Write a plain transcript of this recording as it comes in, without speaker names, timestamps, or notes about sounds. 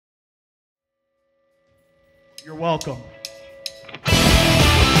You're welcome.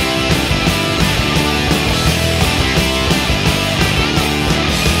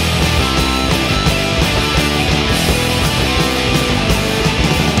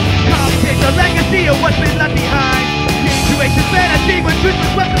 The legacy of what's been left behind. Situation fantasy when truth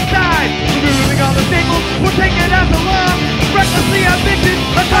was left aside. We're moving on the tables, we're taking us along. Recklessly ambitious,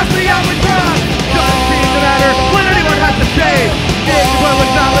 costly outward wrong. Doesn't seem to matter what anyone has to say. It's well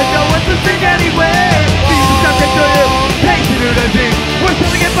with knowledge, no one's to sing anyway. These are subject to you, patient unity. We're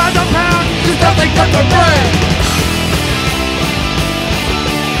selling it by the pound, just nothing but the brain.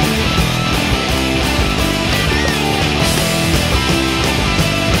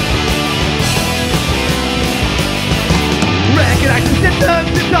 Recognizing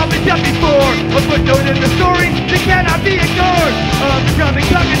systems, it's all been done before. A footnote in the story that cannot be ignored. Becoming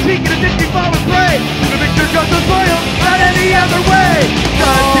tongue-in-cheek and a ditch we fall and pray. The victor goes to spoil, not any other way.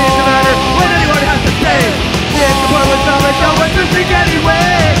 Doesn't seem to matter what anyone has to say. It's the point with knowledge, no one's listening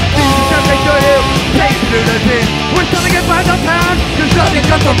anyway. These are subject to you, taste unity. We're selling it by the pound, cause nothing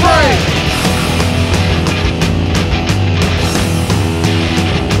comes from free.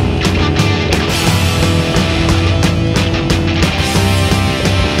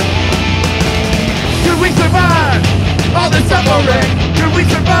 All this suffering, could we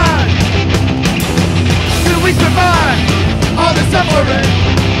survive? Could we survive all this suffering?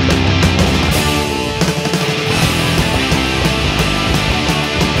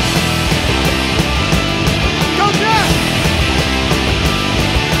 Go Jack!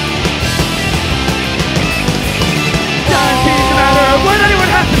 Doesn't seem to matter what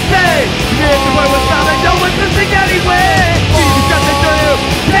anyone has to say. It's the point with knowledge, no one's listening anyway. Easy something to you,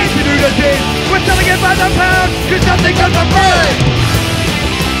 taste the nudity. We're selling it by the pound, cause nothing comes from free.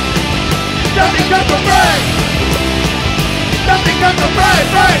 Nothing comes from free. Nothing comes from free,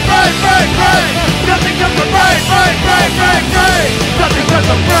 free. Nothing comes from free. Nothing comes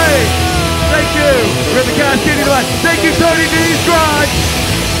from free. Thank you. We're the Cascadian Divide. Thank you, Tony D's Garage,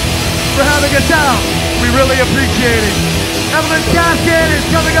 for having us out. We really appreciate it. Everett's Cascade is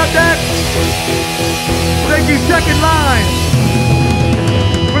coming up next. Thank you, Second Line.